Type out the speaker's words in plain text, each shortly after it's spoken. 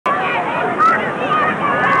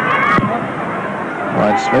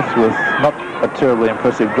Smith with not a terribly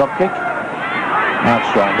impressive drop kick.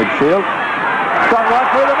 Armstrong midfield. Gone right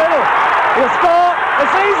through the middle. He'll score.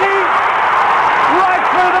 It's easy. Right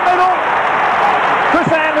through the middle. Chris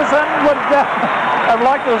Anderson would have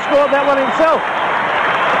liked to have scored that one himself.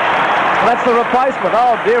 That's the replacement.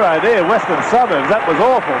 Oh dear, Western Suburbs. That was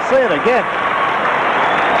awful. See it again.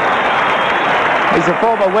 He's a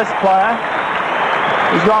former West player.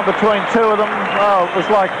 He's gone between two of them. Oh, it was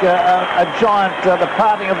like a giant, the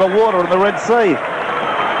parting of the water in the Red Sea.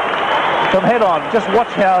 From head on, just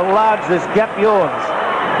watch how large this gap yawns.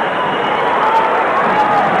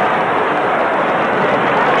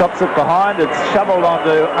 Chops it behind, it's shoveled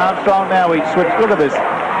onto Armstrong. Now he switched. Look at this.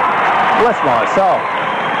 Bless my soul.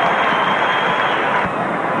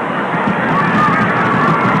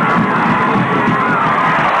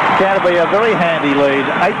 Canterbury a very handy lead,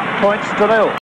 8 points to 0.